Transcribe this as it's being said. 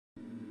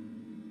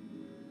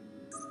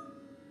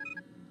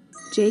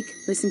Jake,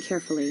 listen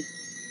carefully.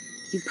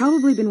 You've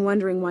probably been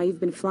wondering why you've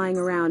been flying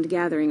around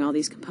gathering all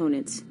these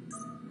components.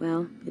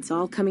 Well, it's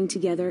all coming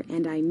together,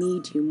 and I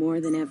need you more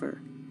than ever.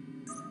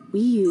 We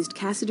used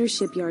Cassiter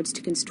shipyards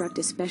to construct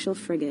a special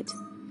frigate.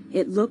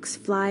 It looks,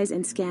 flies,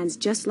 and scans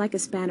just like a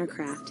spanner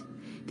craft.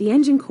 The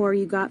engine core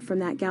you got from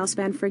that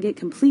Galspan frigate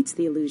completes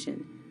the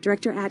illusion.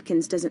 Director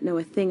Atkins doesn't know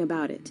a thing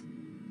about it.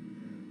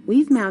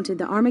 We've mounted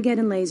the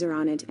Armageddon laser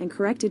on it and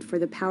corrected for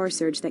the power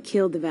surge that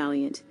killed the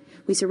Valiant.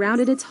 We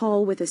surrounded its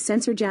hull with a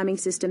sensor jamming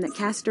system that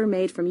Cassiter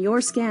made from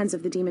your scans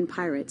of the demon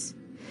pirates.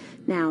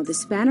 Now, the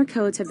spanner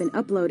codes have been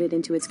uploaded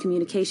into its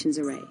communications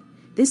array.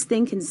 This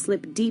thing can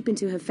slip deep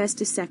into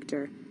Hephaestus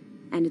sector,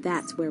 and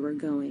that's where we're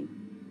going.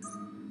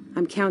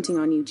 I'm counting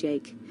on you,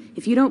 Jake.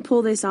 If you don't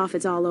pull this off,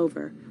 it's all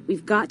over.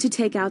 We've got to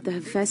take out the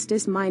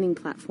Hephaestus mining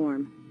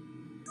platform.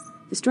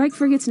 The strike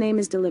frigate's name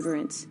is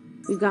Deliverance.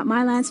 We've got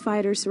Mylance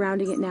fighters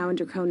surrounding it now in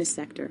Draconis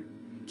sector.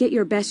 Get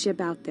your best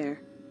ship out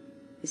there.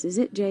 This is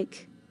it,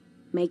 Jake.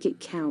 Make it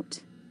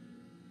count.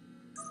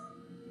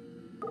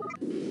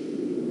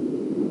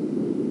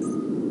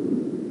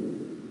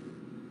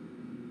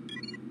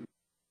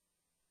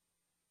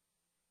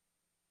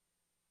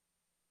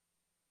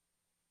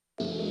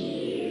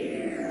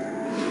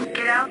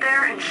 Get out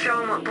there and show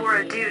them what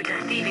Bora do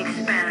to thieving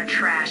spanner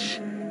trash.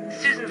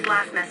 Susan's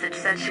last message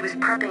said she was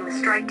prepping the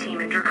strike team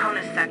in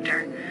Draconis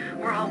sector.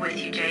 We're all with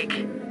you, Jake.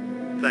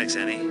 Thanks,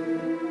 Annie.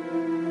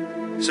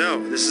 So,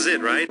 this is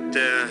it, right?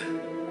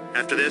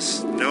 After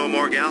this, no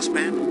more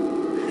Galspan?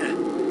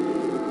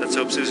 Let's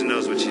hope Susan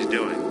knows what she's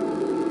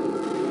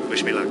doing.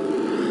 Wish me luck.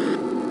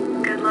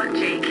 Good luck,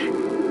 Jake.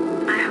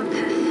 I hope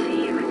to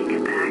see you when you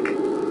get back.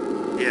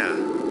 Yeah,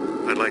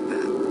 I'd like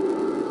that.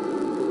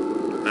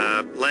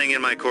 Laying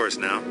in my course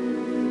now.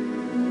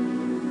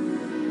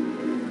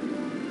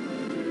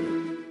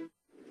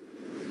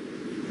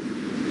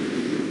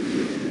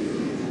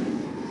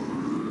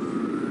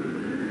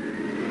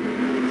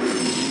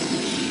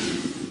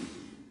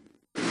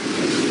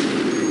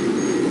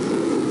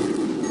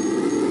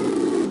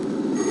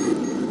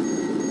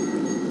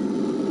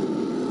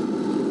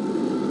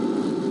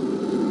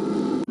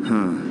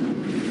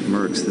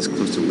 This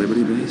close to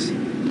Liberty Base?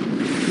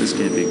 This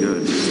can't be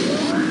good.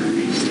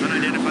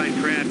 Unidentified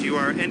craft, you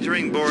are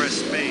entering Bora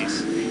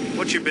space.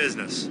 What's your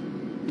business?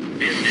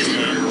 Business,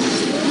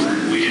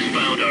 huh? We just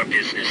found our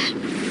business.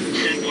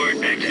 Send word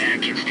back to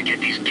Atkins to get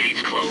these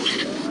gates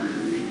closed.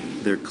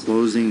 They're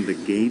closing the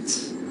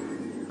gates?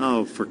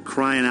 Oh, for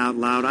crying out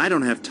loud, I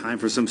don't have time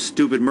for some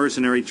stupid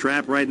mercenary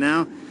trap right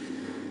now.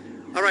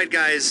 All right,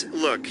 guys,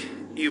 look.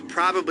 You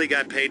probably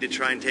got paid to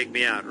try and take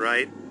me out,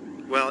 right?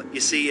 Well,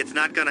 you see, it's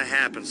not going to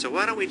happen, so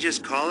why don't we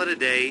just call it a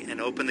day and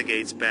open the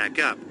gates back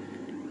up?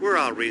 We're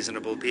all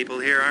reasonable people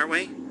here, aren't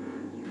we?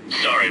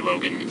 Sorry,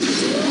 Logan.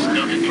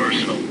 Nothing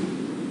personal.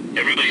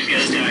 Everybody's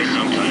got to die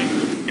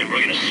sometime, and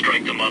we're going to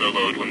strike the mother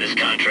lode when this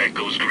contract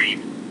goes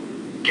green.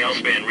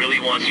 Galspan really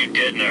wants you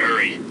dead in a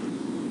hurry.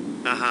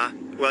 Uh-huh.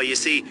 Well, you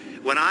see,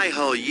 when I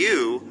hull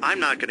you,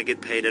 I'm not going to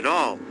get paid at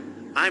all.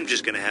 I'm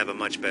just going to have a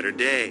much better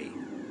day.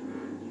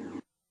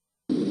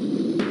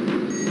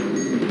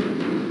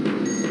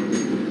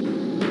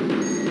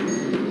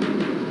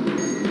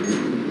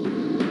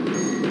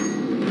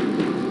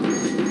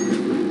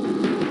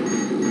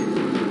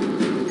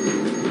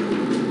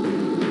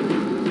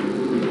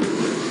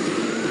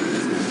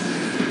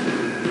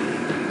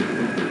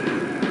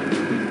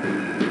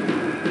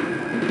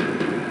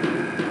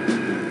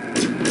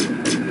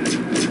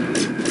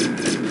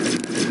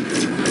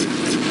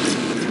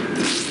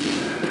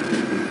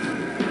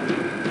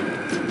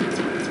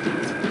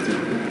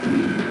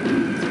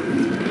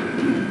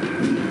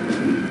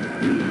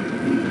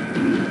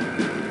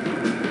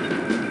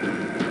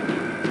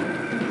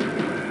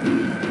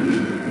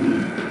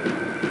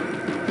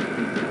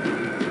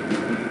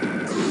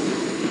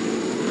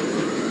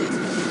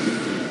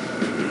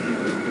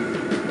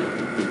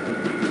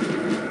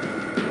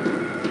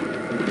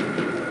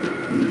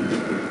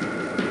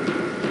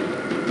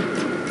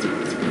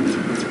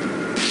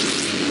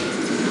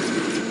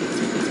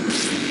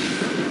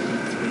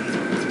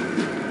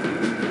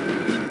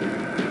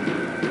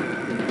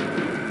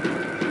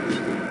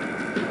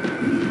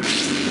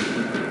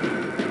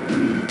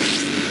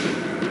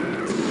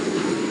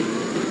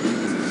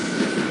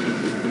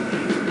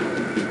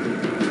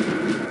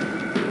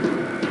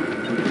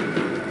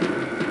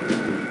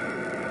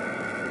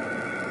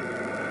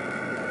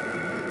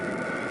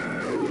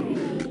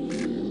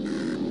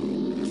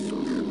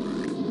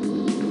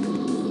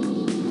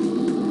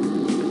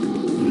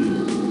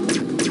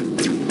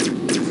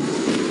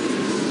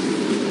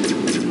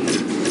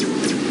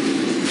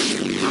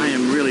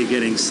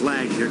 Getting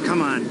slagged here.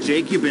 Come on,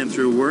 Jake, you've been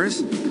through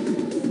worse.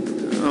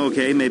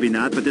 Okay, maybe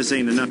not, but this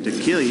ain't enough to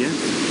kill you.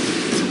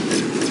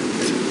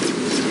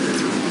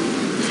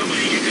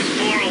 Somebody get this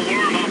floral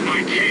worm off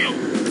my tail.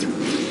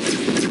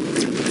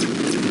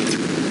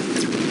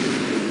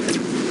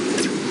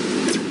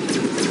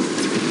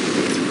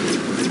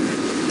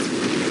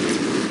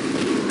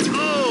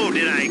 Oh,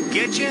 did I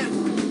get you?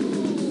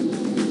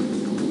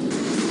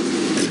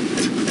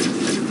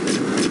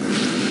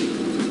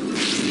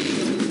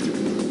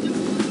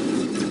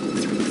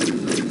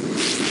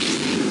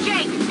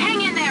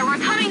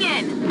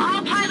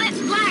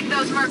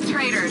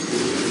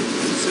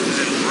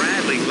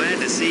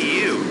 to see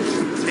you.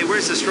 Hey,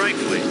 where's the strike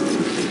fleet?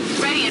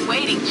 Ready and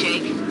waiting,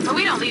 Jake. But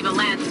we don't leave a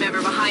Lance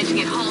member behind to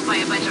get hauled by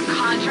a bunch of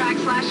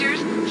contract slashers.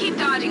 Keep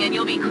dodging and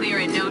you'll be clear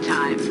in no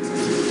time.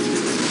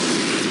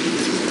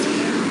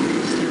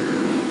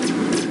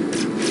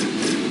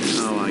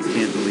 Oh, I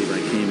can't believe I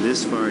came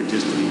this far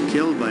just to be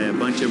killed by a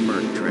bunch of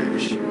merc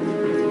trash.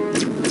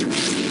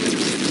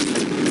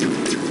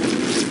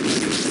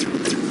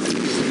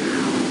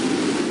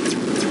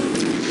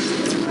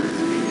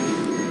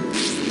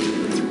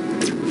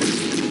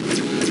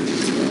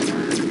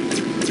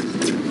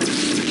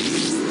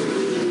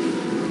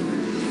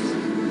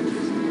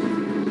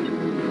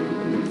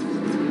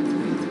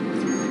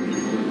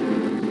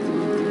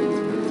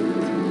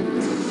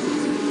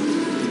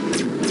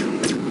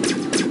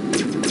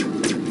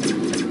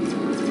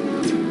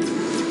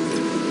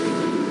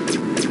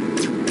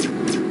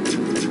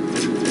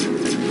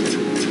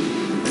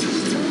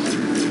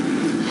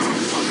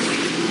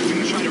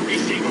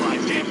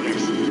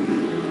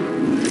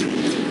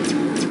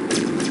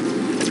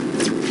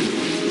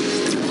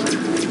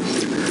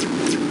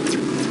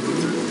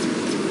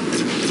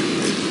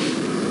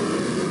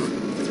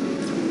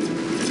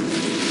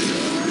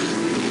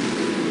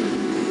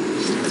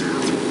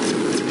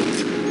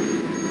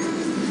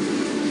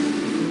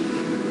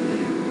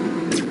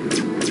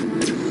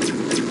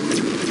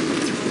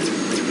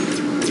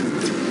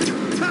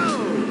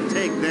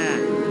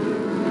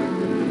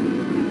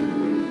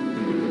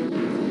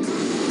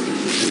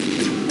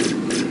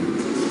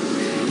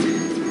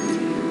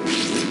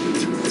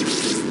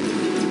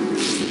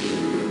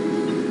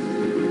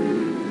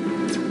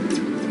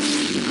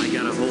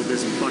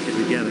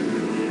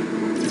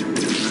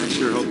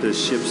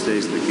 This ship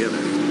stays together.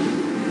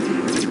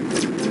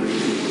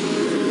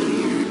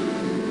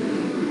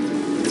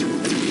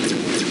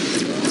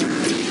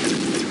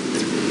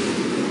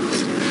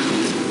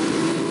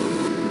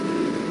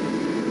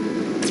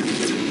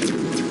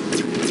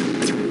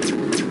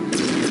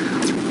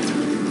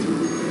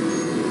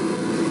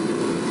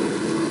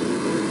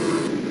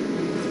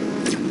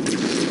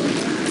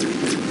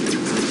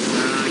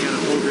 I gotta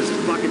hold this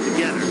bucket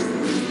together.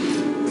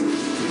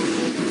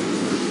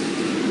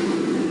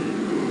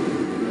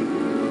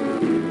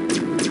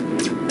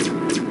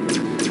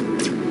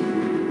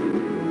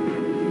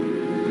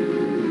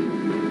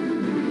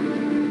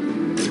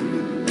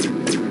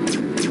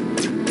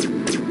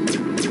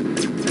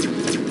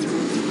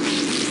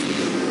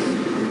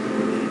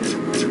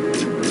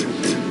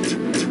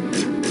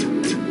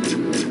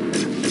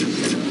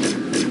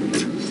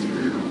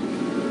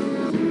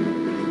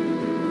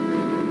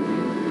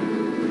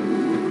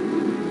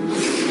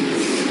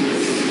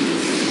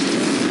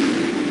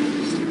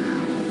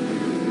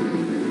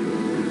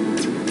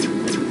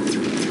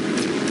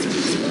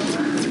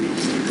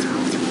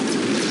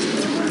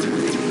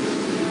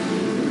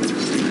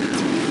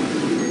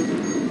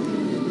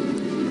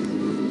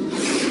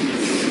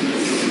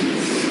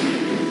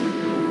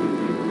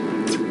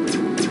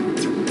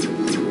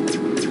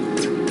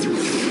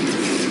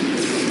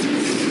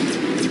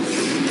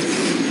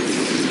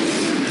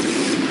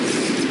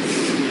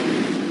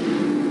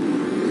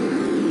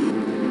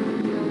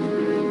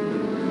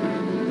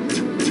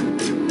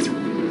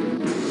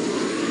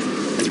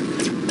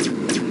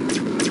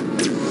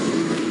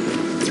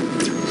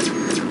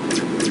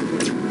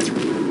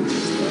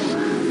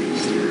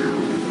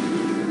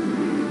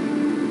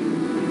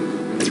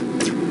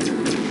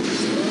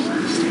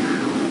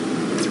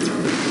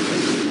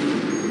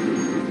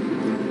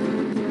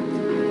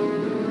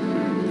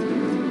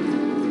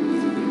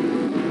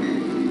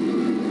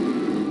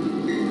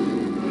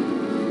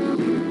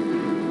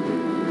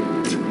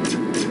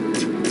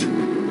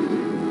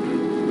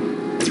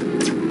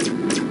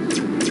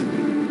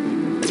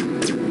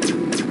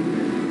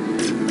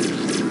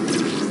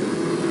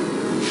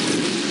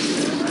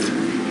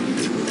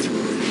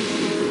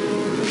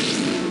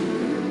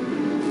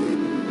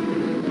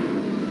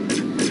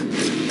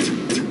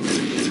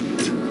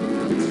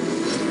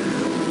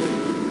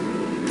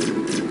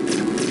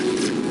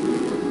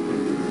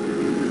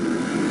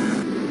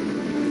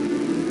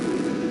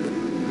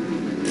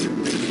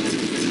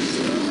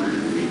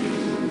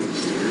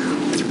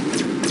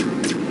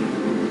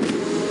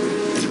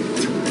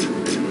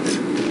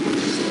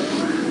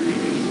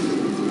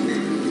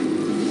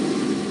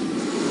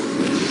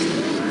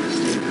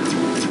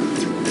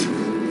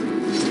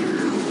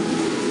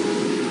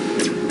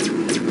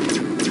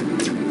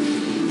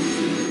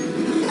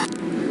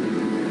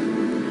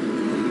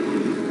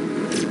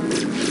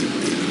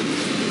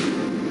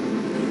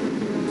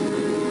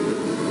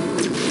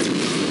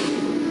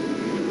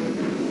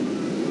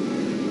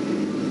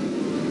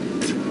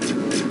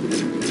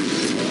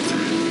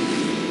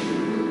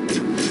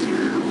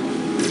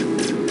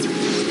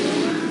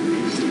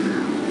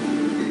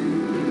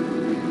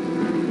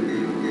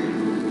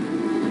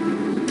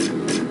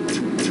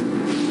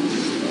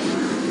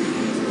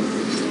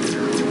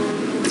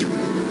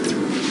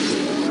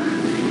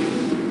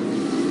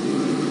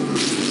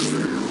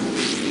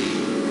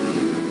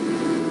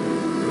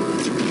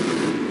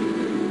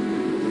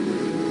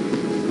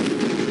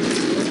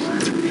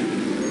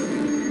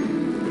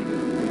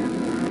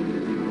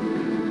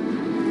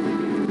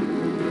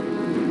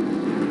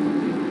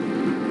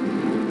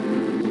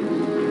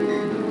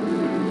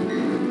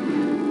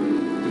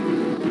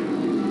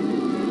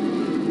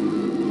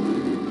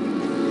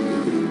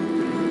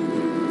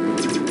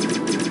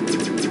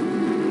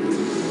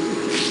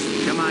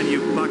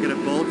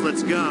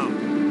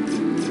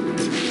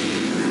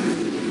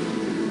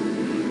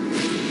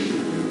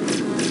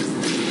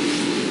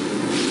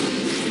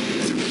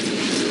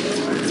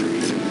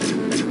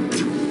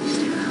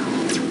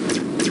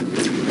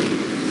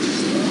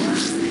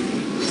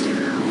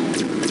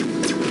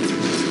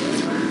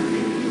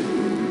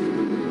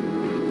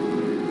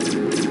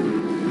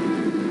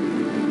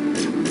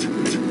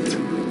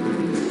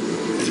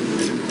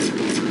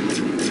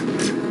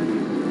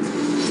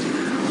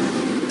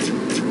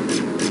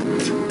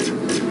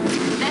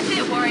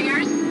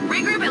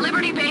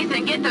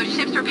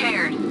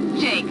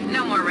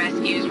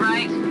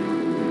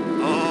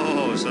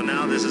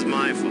 now this is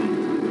my fault.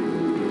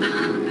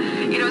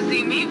 You don't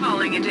see me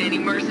falling into any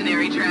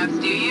mercenary traps,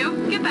 do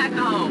you? Get back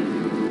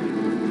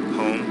home.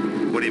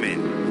 Home? What do you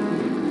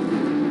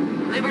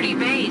mean? Liberty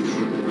Base.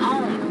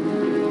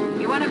 Home.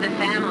 You're one of the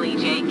family,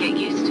 Jake. Get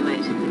used to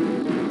it.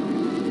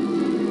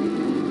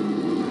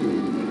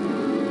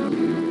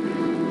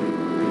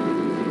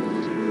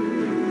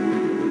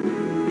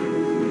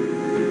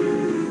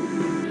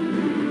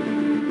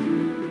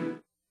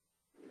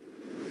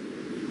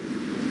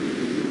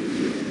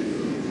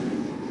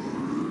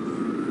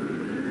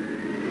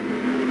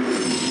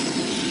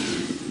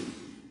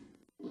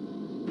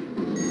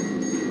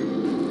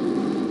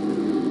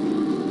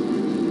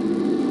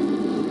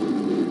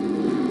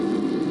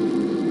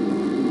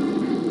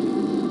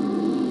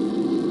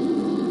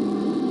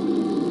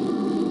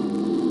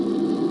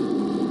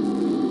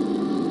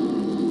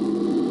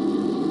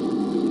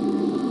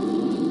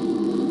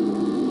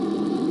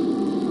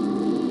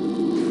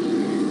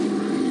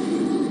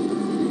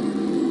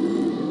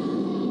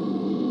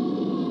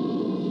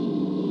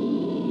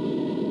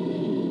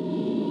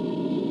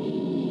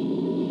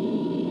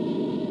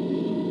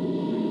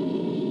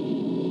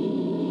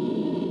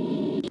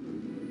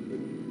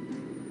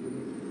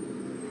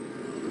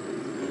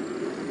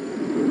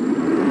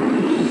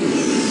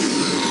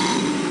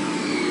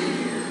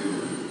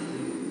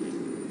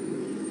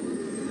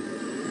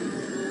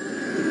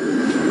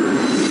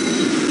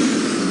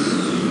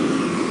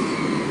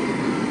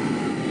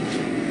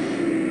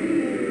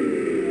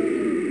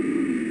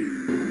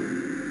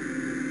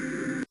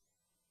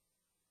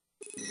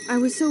 I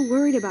was so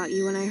worried about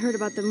you when I heard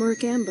about the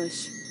Merc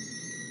ambush.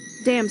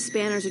 Damn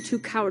Spanners are too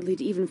cowardly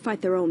to even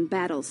fight their own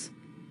battles.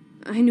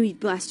 I knew you'd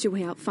blast your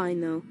way out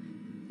fine, though.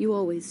 You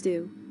always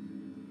do.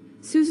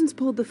 Susan's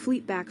pulled the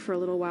fleet back for a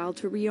little while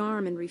to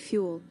rearm and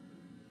refuel.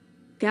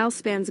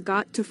 Galspan's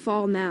got to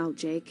fall now,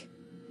 Jake.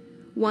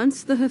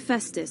 Once the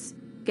Hephaestus,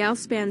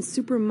 Galspan's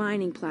super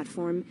mining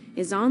platform,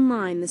 is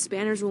online, the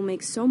Spanners will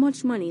make so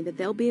much money that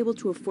they'll be able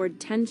to afford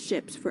 10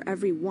 ships for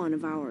every one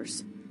of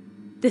ours.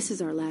 This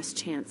is our last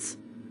chance.